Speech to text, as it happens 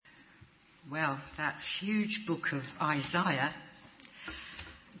Well, that huge book of Isaiah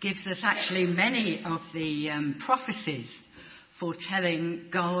gives us actually many of the prophecies foretelling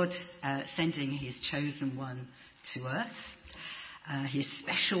God sending his chosen one to earth, his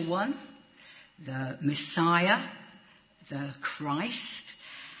special one, the Messiah, the Christ.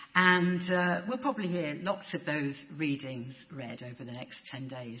 And we'll probably hear lots of those readings read over the next 10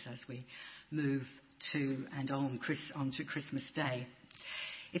 days as we move to and on to Christmas Day.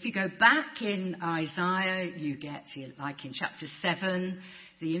 If you go back in Isaiah, you get, like in chapter 7,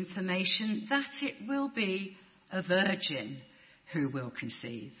 the information that it will be a virgin who will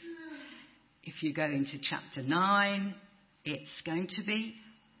conceive. If you go into chapter 9, it's going to be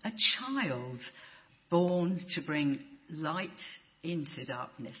a child born to bring light into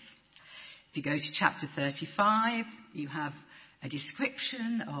darkness. If you go to chapter 35, you have a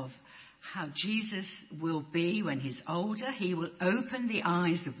description of how Jesus will be when he's older. He will open the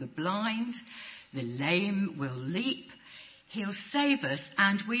eyes of the blind, the lame will leap, he'll save us,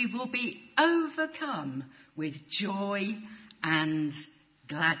 and we will be overcome with joy and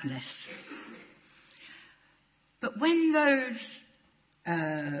gladness. But when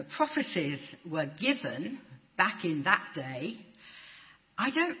those prophecies were given back in that day, I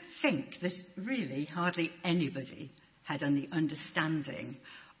don't think that really hardly anybody had any understanding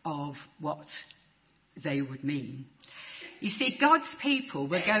of what they would mean. You see, God's people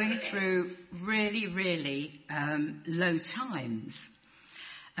were going through really, really low times.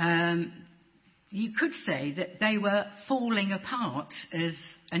 You could say that they were falling apart as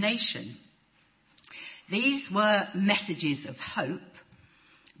a nation. These were messages of hope,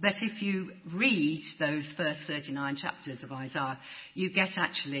 but if you read those first 39 chapters of Isaiah, you get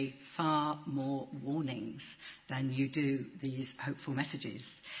actually far more warnings than you do these hopeful messages.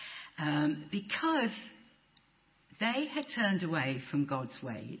 Because they had turned away from God's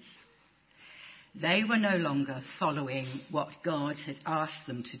ways. They were no longer following what God had asked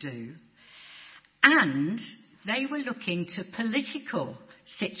them to do. And they were looking to political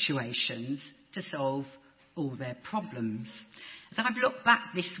situations to solve all their problems. As I've looked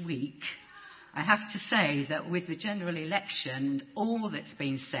back this week, I have to say that with the general election and all that's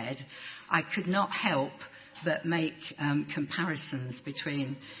been said, I could not help but make comparisons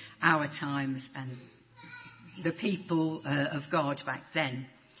between our times and the people of God back then.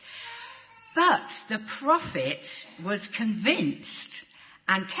 But the prophet was convinced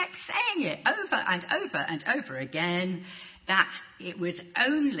and kept saying it over and over and over again that it was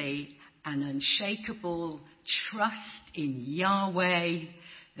only an unshakable trust in Yahweh,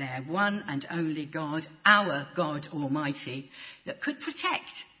 their one and only God, our God Almighty, that could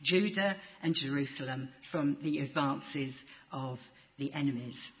protect Judah and Jerusalem from the advances of the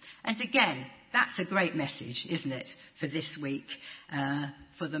enemies. And again, that's a great message, isn't it, for this week,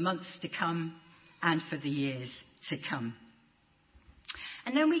 for the months to come and for the years to come.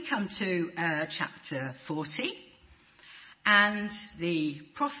 And then we come to chapter 40, and the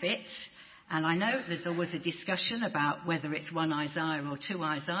prophet, and I know there's always a discussion about whether it's one Isaiah or two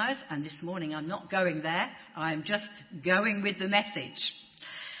Isaiahs, and this morning I'm not going there, I'm just going with the message.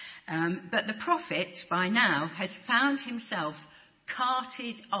 But the prophet, by now, has found himself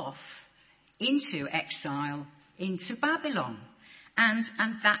carted off into exile, into Babylon, and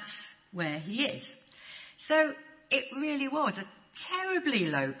that's where he is. So it really was a terribly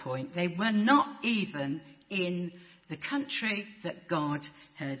low point. They were not even in the country that God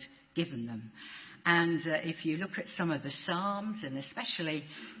had given them. And if you look at some of the Psalms, and especially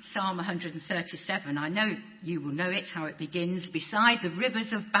Psalm 137, I know you will know it, how it begins. Beside the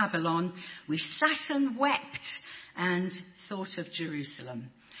rivers of Babylon, we sat and wept and thought of Jerusalem.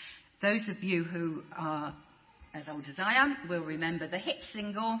 Those of you who are as old as I am will remember the hit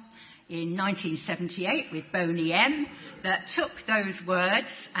single in 1978 with Boney M that took those words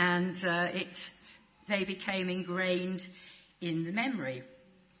and they became ingrained in the memory.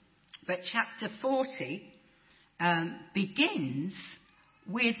 But chapter 40 begins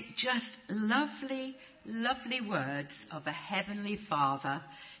with just lovely, lovely words of a heavenly Father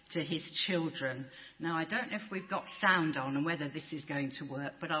to his children. Now, I don't know if we've got sound on and whether this is going to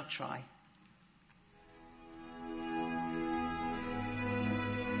work, but I'll try.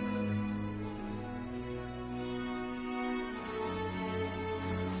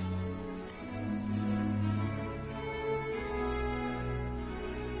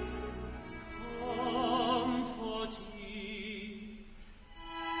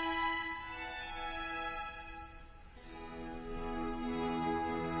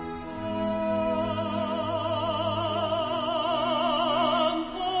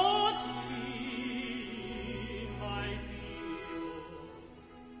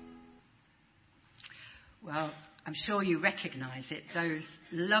 Well, I'm sure you recognise it, those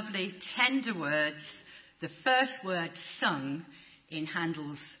lovely, tender words, the first word sung in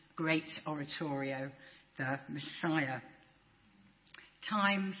Handel's great oratorio, the Messiah.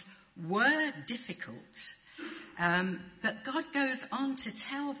 Times were difficult, but God goes on to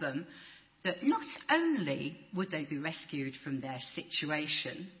tell them that not only would they be rescued from their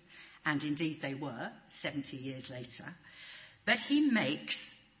situation, and indeed they were 70 years later, but he makes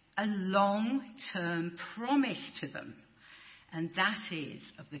a long-term promise to them, and that is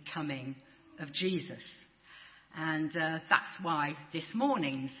of the coming of Jesus. And that's why this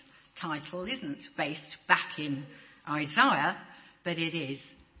morning's title isn't based back in Isaiah, but it is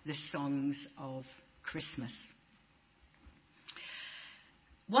the Songs of Christmas.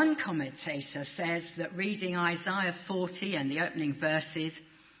 One commentator says that reading Isaiah 40 and the opening verses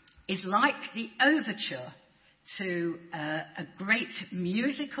is like the overture to a great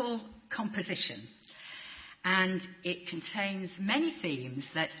musical composition. And it contains many themes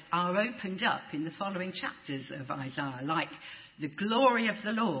that are opened up in the following chapters of Isaiah, like the glory of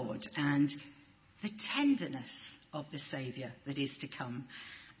the Lord and the tenderness of the Saviour that is to come,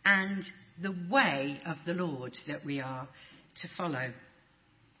 and the way of the Lord that we are to follow.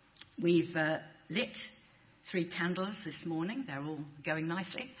 We've lit 3 candles this morning. They're all going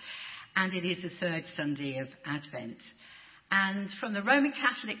nicely. And it is the third Sunday of Advent. And from the Roman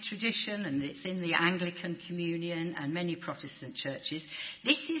Catholic tradition, and it's in the Anglican Communion and many Protestant churches,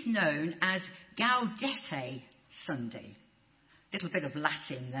 this is known as Gaudete Sunday. Little bit of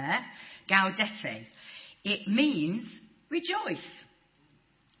Latin there. Gaudete. It means rejoice.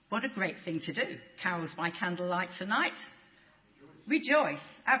 What a great thing to do. Carols by candlelight tonight. Rejoice.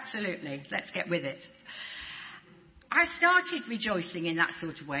 Absolutely. Let's get with it. I started rejoicing in that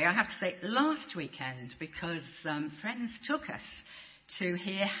sort of way, I have to say, last weekend, because friends took us to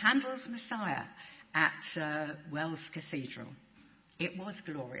hear Handel's Messiah at Wells Cathedral. It was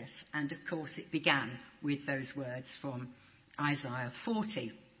glorious, and of course it began with those words from Isaiah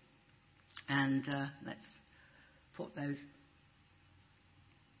 40. And let's put those...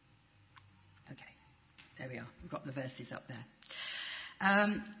 Okay, there we are. We've got the verses up there.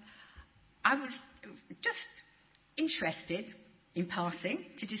 I was just interested, in passing,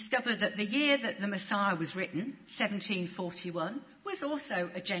 to discover that the year that the Messiah was written, 1741, was also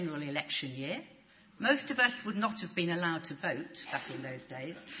a general election year. Most of us would not have been allowed to vote back in those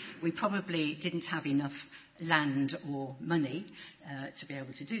days. We probably didn't have enough land or money to be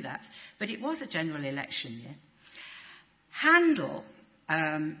able to do that. But it was a general election year. Handel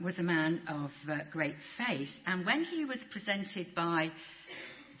was a man of great faith, and when he was presented by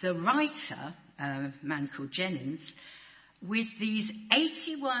the writer, a man called Jennings, with these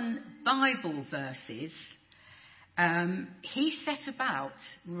 81 Bible verses, he set about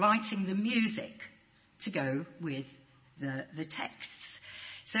writing the music to go with the texts.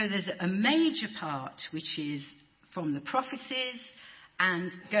 So there's a major part which is from the prophecies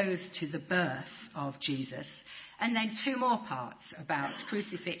and goes to the birth of Jesus. And then 2 more parts about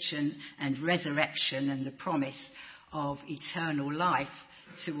crucifixion and resurrection and the promise of eternal life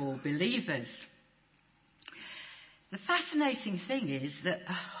to all believers. The fascinating thing is that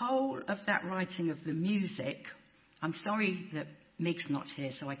the whole of that writing of the music, I'm sorry that Mig's not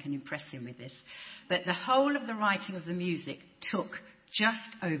here so I can impress him with this, but the whole of the writing of the music took just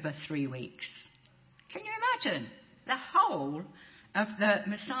over 3 weeks. Can you imagine? The whole of the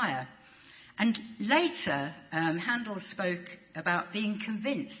Messiah. And later, Handel spoke about being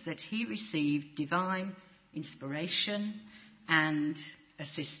convinced that he received divine inspiration and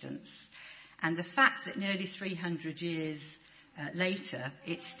assistance. And the fact that nearly 300 years later,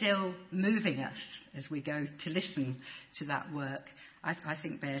 it's still moving us as we go to listen to that work, I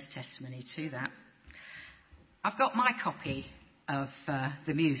think bears testimony to that. I've got my copy of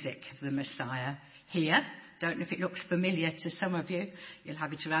the music of the Messiah here. Don't know if it looks familiar to some of you. You'll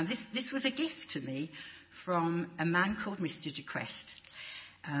have it around. This was a gift to me from a man called Mr. Jaquest.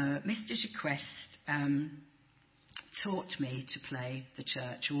 Mr. Jaquest taught me to play the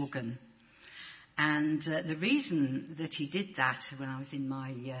church organ. And the reason that he did that when I was in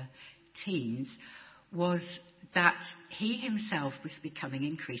my teens was that he himself was becoming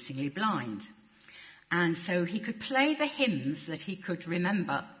increasingly blind. And so he could play the hymns that he could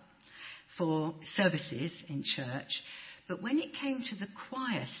remember for services in church, but when it came to the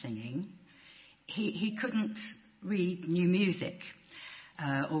choir singing, he couldn't read new music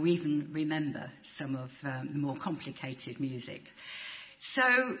or even remember some of the more complicated music.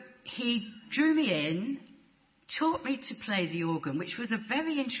 So he drew me in taught me to play the organ, which was a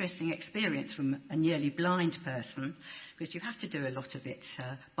very interesting experience from a nearly blind person, because you have to do a lot of it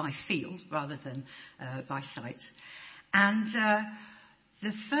by feel rather than by sight. And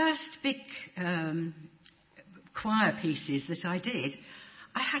the first big choir pieces that I did,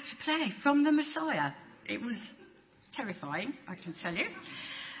 I had to play from the Messiah. It was terrifying, I can tell you.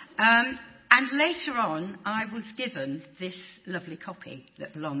 And later on, I was given this lovely copy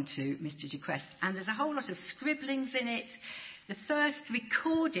that belonged to Mr. Duquest. And there's a whole lot of scribblings in it. The first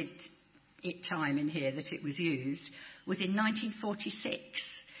recorded time in here that it was used was in 1946,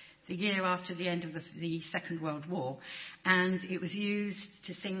 the year after the end of the Second World War. And it was used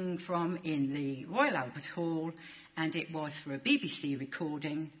to sing from in the Royal Albert Hall. And it was for a BBC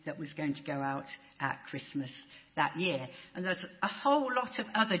recording that was going to go out at Christmas that year. And there's a whole lot of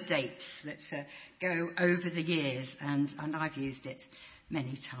other dates that go over the years, and I've used it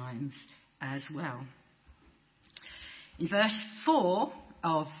many times as well. In verse 4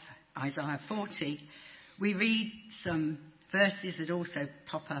 of Isaiah 40, we read some verses that also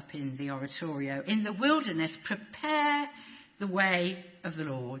pop up in the oratorio. In the wilderness, prepare the way of the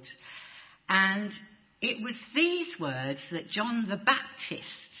Lord. And it was these words that John the Baptist,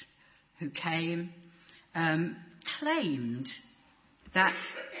 who came, claimed that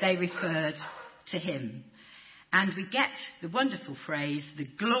they referred to him. And we get the wonderful phrase, the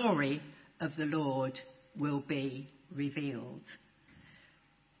glory of the Lord will be revealed.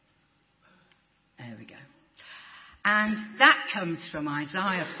 There we go. And that comes from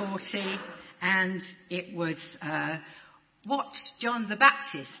Isaiah 40, and it was what John the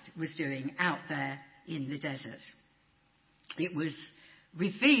Baptist was doing out there in the desert. It was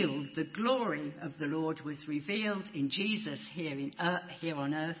revealed, the glory of the Lord was revealed in Jesus here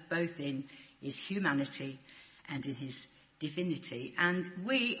on earth, both in his humanity and in his divinity. And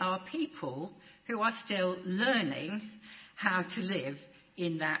we are people who are still learning how to live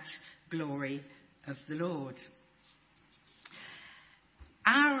in that glory of the Lord.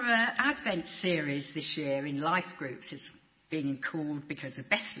 Our Advent series this year in life groups has been called Because of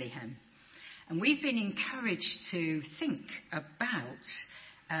Bethlehem. And we've been encouraged to think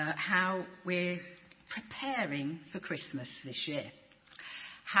about how we're preparing for Christmas this year.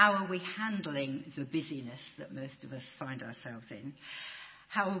 How are we handling the busyness that most of us find ourselves in?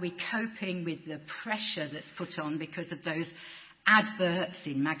 How are we coping with the pressure that's put on because of those adverts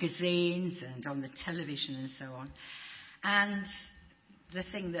in magazines and on the television and so on? And the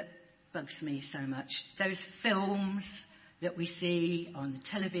thing that bugs me so much, those films that we see on the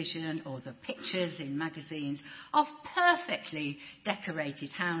television or the pictures in magazines of perfectly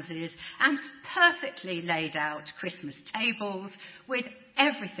decorated houses and perfectly laid out Christmas tables with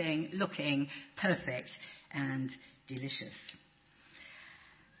everything looking perfect and delicious.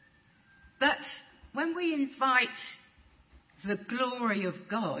 But when we invite the glory of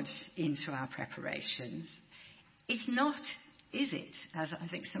God into our preparations, it's not, is it, as I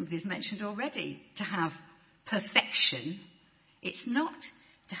think somebody's mentioned already, to have perfection. It's not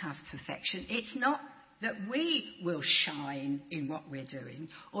to have perfection. It's not that we will shine in what we're doing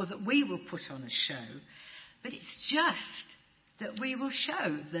or that we will put on a show, but it's just that we will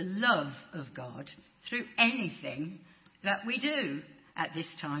show the love of God through anything that we do at this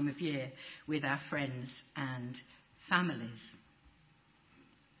time of year with our friends and families.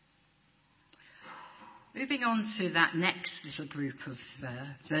 Moving on to that next little group of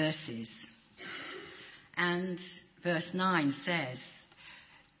verses. And verse 9 says,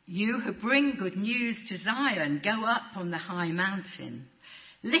 "You who bring good news to Zion, go up on the high mountain.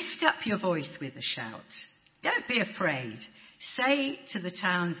 Lift up your voice with a shout. Don't be afraid. Say to the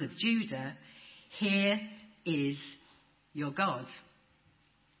towns of Judah, here is your God."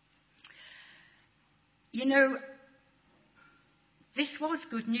 You know, this was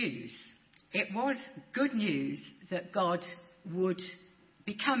good news. It was good news that God would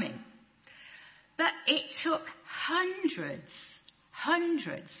be coming. But it took hundreds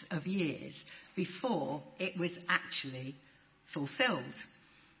of years before it was actually fulfilled.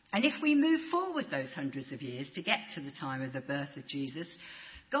 And if we move forward those hundreds of years to get to the time of the birth of Jesus,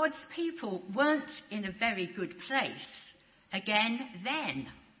 God's people weren't in a very good place again then.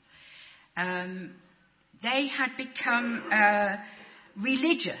 They had become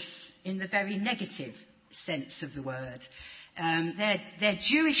religious in the very negative sense of the word. Their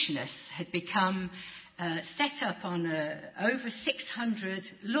Jewishness had become set up on over 600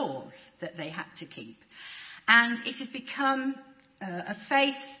 laws that they had to keep. And it had become a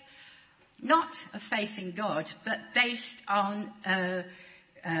faith, not a faith in God, but based on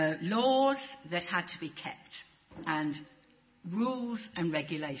laws that had to be kept and rules and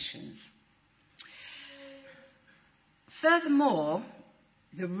regulations. Furthermore,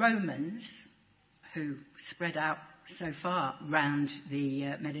 the Romans, who spread out so far round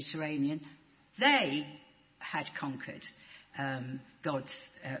the Mediterranean, they had conquered God's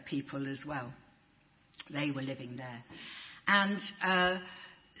people as well. They were living there. And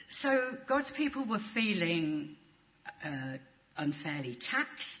so God's people were feeling unfairly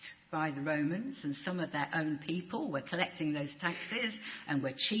taxed by the Romans, and some of their own people were collecting those taxes and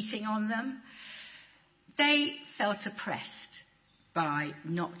were cheating on them. They felt oppressed by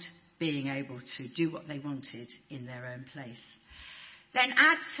not being able to do what they wanted in their own place. Then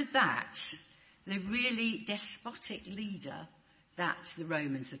add to that the really despotic leader that the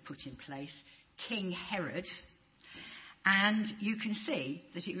Romans had put in place, King Herod, and you can see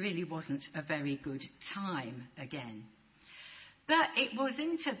that it really wasn't a very good time again. But it was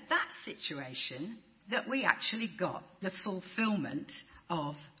into that situation that we actually got the fulfillment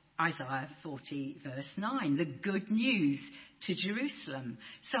of Isaiah 40 verse 9, the good news to Jerusalem.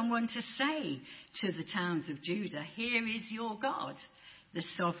 Someone to say to the towns of Judah, here is your God, the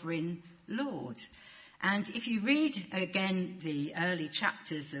sovereign Lord. And if you read again the early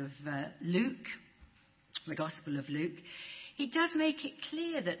chapters of Luke, the Gospel of Luke, he does make it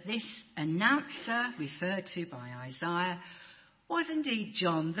clear that this announcer referred to by Isaiah was indeed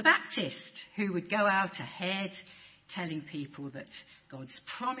John the Baptist, who would go out ahead telling people that God's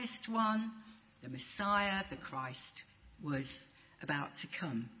promised one, the Messiah, the Christ, was about to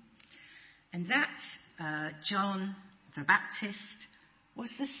come. And that John the Baptist was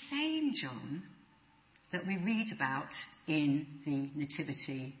the same John that we read about in the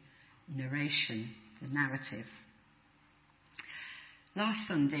Nativity narration, the narrative. Last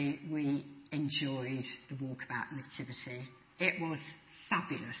Sunday we enjoyed the walkabout Nativity. It was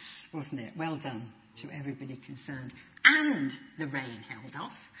fabulous, wasn't it? Well done to everybody concerned. And the rain held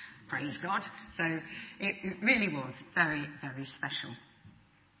off, praise God. So it really was very, very special.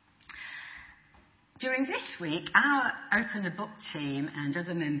 During this week, our Open the Book team and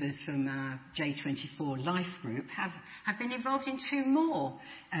other members from our J24 Life group have been involved in 2 more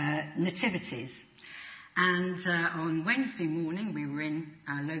nativities. And on Wednesday morning, we were in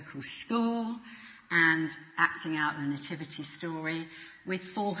our local school and acting out the nativity story with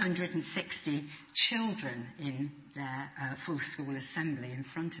 460 children in their full school assembly in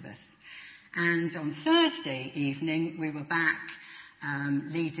front of us. And on Thursday evening, we were back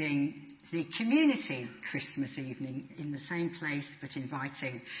leading the community Christmas evening in the same place, but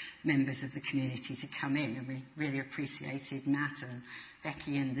inviting members of the community to come in. And we really appreciated Matt and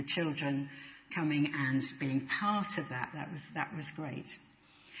Becky and the children coming and being part of that. That was great.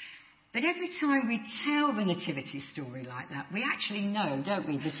 But every time we tell the nativity story like that, we actually know, don't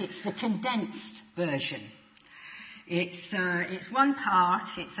we, that it's the condensed version. It's one part,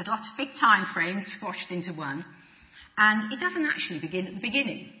 it's a lot of big time frames squashed into one, and it doesn't actually begin at the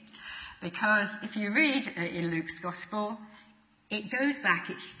beginning. Because if you read in Luke's Gospel, it goes back,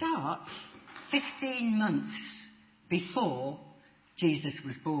 it starts 15 months before Jesus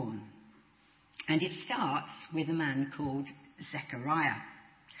was born. And it starts with a man called Zechariah.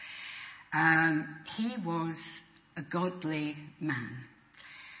 He was a godly man,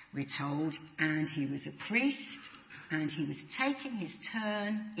 we're told, and he was a priest, and he was taking his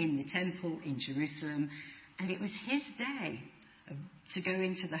turn in the temple in Jerusalem, and it was his day to go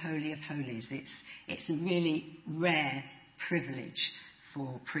into the Holy of Holies. It's a really rare privilege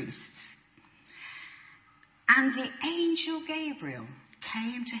for priests. And the angel Gabriel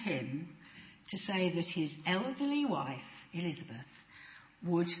came to him to say that his elderly wife, Elizabeth,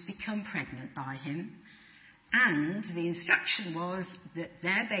 would become pregnant by him, and the instruction was that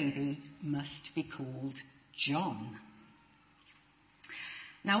their baby must be called John.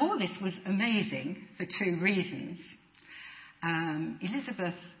 Now all this was amazing for 2 reasons.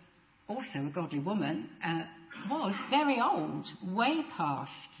 Elizabeth, also a godly woman, was very old, way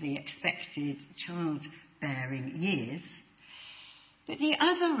past the expected childbearing years. But the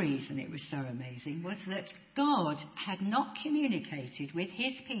other reason it was so amazing was that God had not communicated with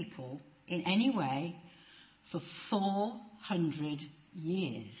his people in any way for 400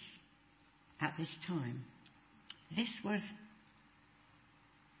 years at this time. This was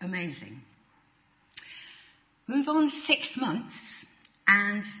amazing. Move on 6 months,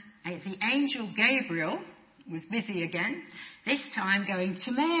 and the angel Gabriel was busy again, this time going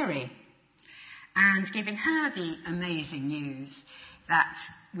to Mary and giving her the amazing news that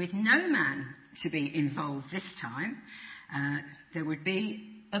with no man to be involved this time, there would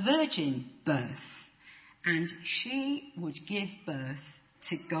be a virgin birth, and she would give birth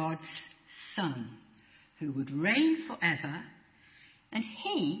to God's Son, who would reign forever, and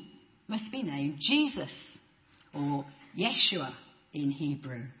he must be named Jesus, or Yeshua in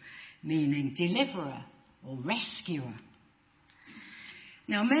Hebrew, meaning deliverer or rescuer.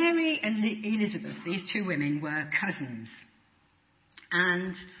 Now, Mary and Elizabeth, these two women, were cousins.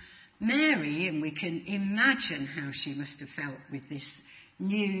 And Mary, and we can imagine how she must have felt with this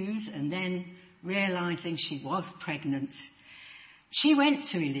news and then realising she was pregnant, she went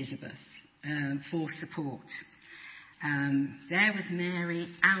to Elizabeth for support. There was Mary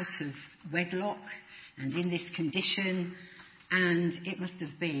out of wedlock and in this condition, and it must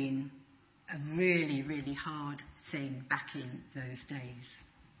have been a really, really hard thing back in those days.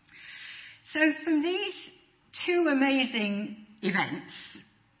 So from these two amazing events,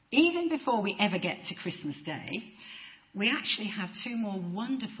 even before we ever get to Christmas Day, we actually have two more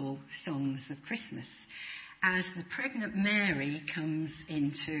wonderful songs of Christmas. As the pregnant Mary comes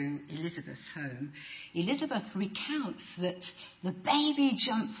into Elizabeth's home, Elizabeth recounts that the baby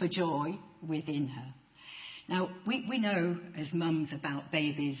jumped for joy within her. Now, we know as mums about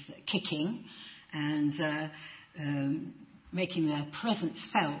babies kicking and making their presence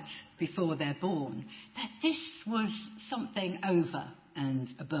felt before they're born, but this was something over and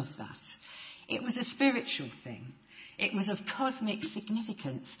above that. It was a spiritual thing. It was of cosmic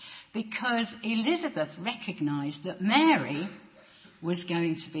significance because Elizabeth recognised that Mary was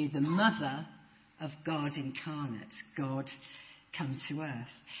going to be the mother of God incarnate, God come to earth.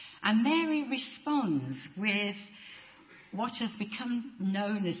 And Mary responds with what has become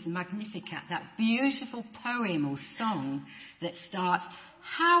known as the Magnificat, that beautiful poem or song that starts,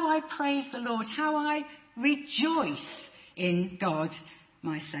 "How I praise the Lord, how I rejoice in God,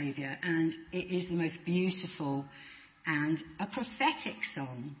 my Saviour." And it is the most beautiful and a prophetic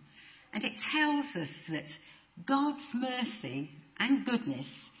song. And it tells us that God's mercy and goodness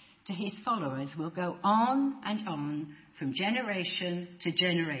to his followers will go on and on from generation to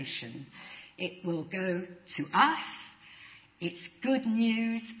generation. It will go to us. It's good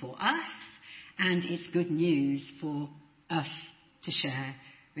news for us, and it's good news for us to share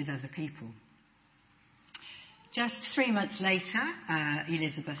with other people. Just 3 months later,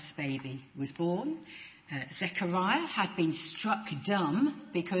 Elizabeth's baby was born. Zechariah had been struck dumb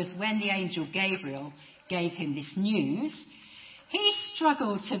because when the angel Gabriel gave him this news, he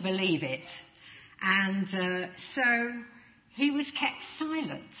struggled to believe it. And so he was kept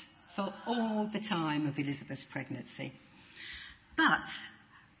silent for all the time of Elizabeth's pregnancy. But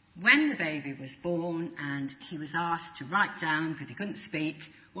when the baby was born and he was asked to write down, because he couldn't speak,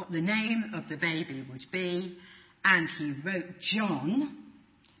 what the name of the baby would be, and he wrote John,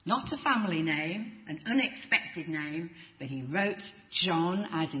 not a family name, an unexpected name, but he wrote John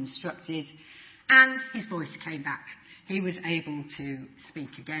as instructed, and his voice came back. He was able to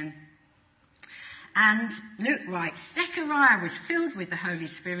speak again. And Luke writes, Zechariah was filled with the Holy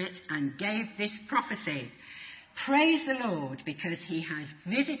Spirit and gave this prophecy. Praise the Lord, because he has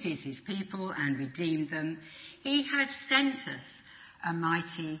visited his people and redeemed them. He has sent us a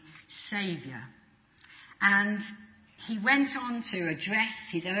mighty Saviour. And he went on to address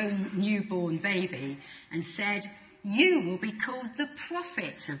his own newborn baby and said, you will be called the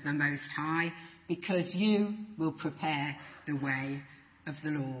prophet of the Most High, because you will prepare the way of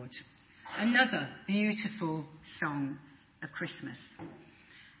the Lord. Another beautiful song of Christmas.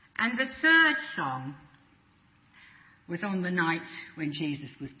 And the third song was on the night when Jesus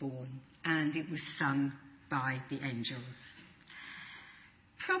was born, and it was sung by the angels.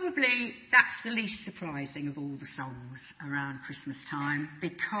 Probably that's the least surprising of all the songs around Christmas time,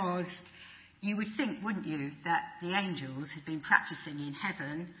 because you would think, wouldn't you, that the angels had been practicing in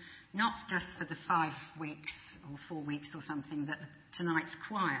heaven, not just for the 5 weeks or 4 weeks or something that tonight's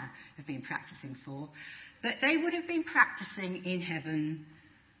choir have been practicing for, but they would have been practicing in heaven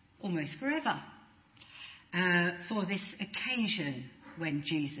almost forever for this occasion when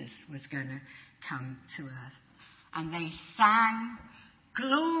Jesus was going to come to earth. And they sang,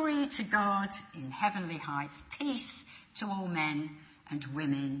 glory to God in heavenly heights, peace to all men and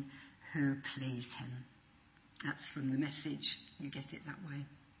women who please him. That's from the Message. You get it that way.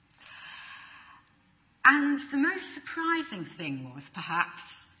 And the most surprising thing was perhaps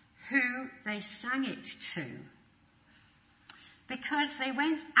who they sang it to. Because they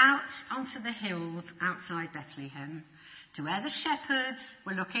went out onto the hills outside Bethlehem to where the shepherds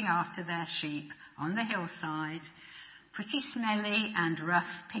were looking after their sheep on the hillside, pretty smelly and rough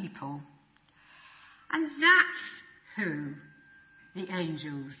people. And that's who the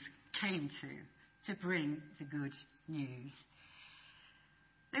angels came to bring the good news.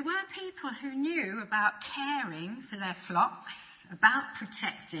 They were people who knew about caring for their flocks, about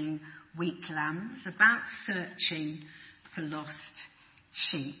protecting weak lambs, about searching for lost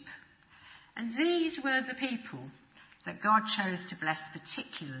sheep. And these were the people that God chose to bless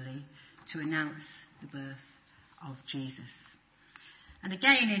particularly to announce the birth of Jesus. And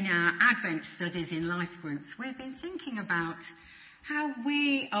again, in our Advent studies in life groups, we've been thinking about how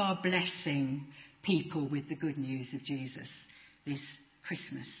we are blessing people with the good news of Jesus this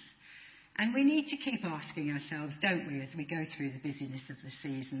Christmas. And we need to keep asking ourselves, don't we, as we go through the busyness of the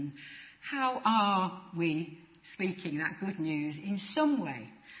season, how are we speaking that good news in some way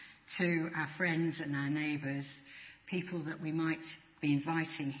to our friends and our neighbours, people that we might be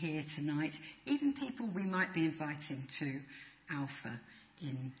inviting here tonight, even people we might be inviting to Alpha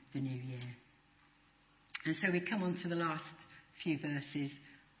in the new year. And so we come on to the last few verses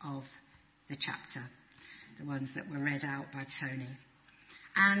of the chapter, the ones that were read out by Tony.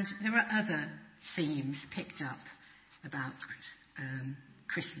 And there are other themes picked up about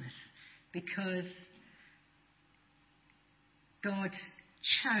Christmas, because God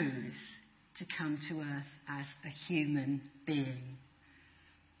chose to come to earth as a human being,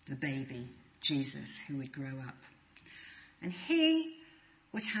 the baby Jesus who would grow up. And he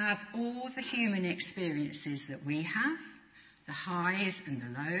would have all the human experiences that we have, the highs and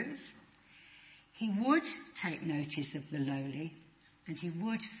the lows. He would take notice of the lowly, and he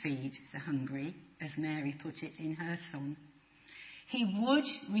would feed the hungry, as Mary put it in her song. He would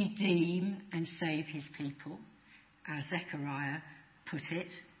redeem and save his people, as Zechariah put it.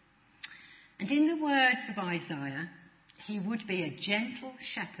 And in the words of Isaiah, he would be a gentle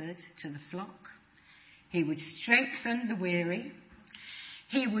shepherd to the flock. He would strengthen the weary.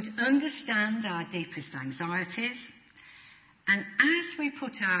 He would understand our deepest anxieties. And as we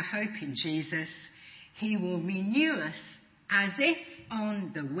put our hope in Jesus, he will renew us as if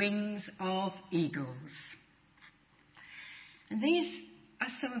on the wings of eagles. And these are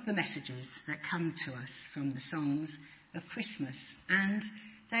some of the messages that come to us from the songs of Christmas. And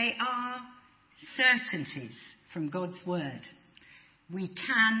they are certainties from God's word. We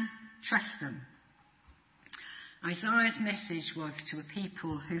can trust them. Isaiah's message was to a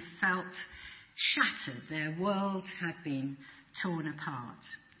people who felt shattered. Their world had been torn apart.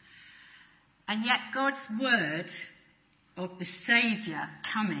 And yet God's word of the Saviour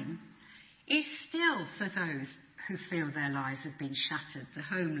coming is still for those who feel their lives have been shattered, the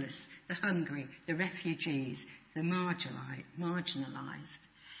homeless, the hungry, the refugees, the marginalised.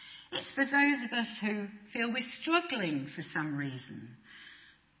 It's for those of us who feel we're struggling for some reason,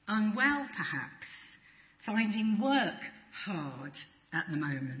 unwell perhaps, finding work hard at the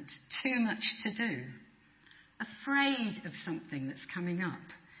moment, too much to do, afraid of something that's coming up,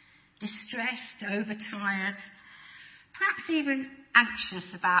 distressed, overtired, perhaps even anxious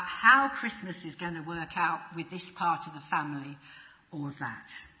about how Christmas is going to work out with this part of the family or that.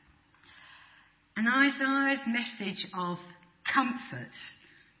 And Isaiah's message of comfort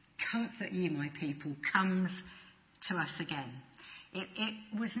ye my people, comes to us again.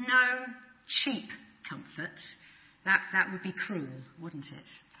 It was no cheap comfort. That would be cruel, wouldn't it?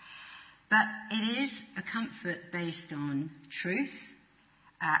 But it is a comfort based on truth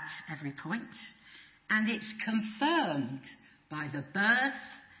at every point, and it's confirmed by the birth,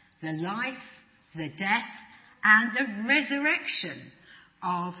 the life, the death, and the resurrection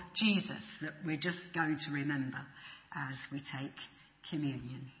of Jesus that we're just going to remember as we take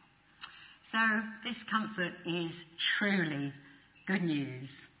communion. So this comfort is truly good news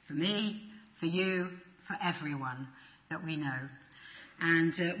for me, for you, for everyone that we know.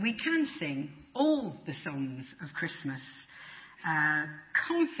 And we can sing all the songs of Christmas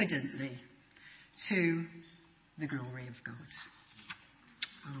confidently to the glory of God.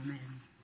 Amen.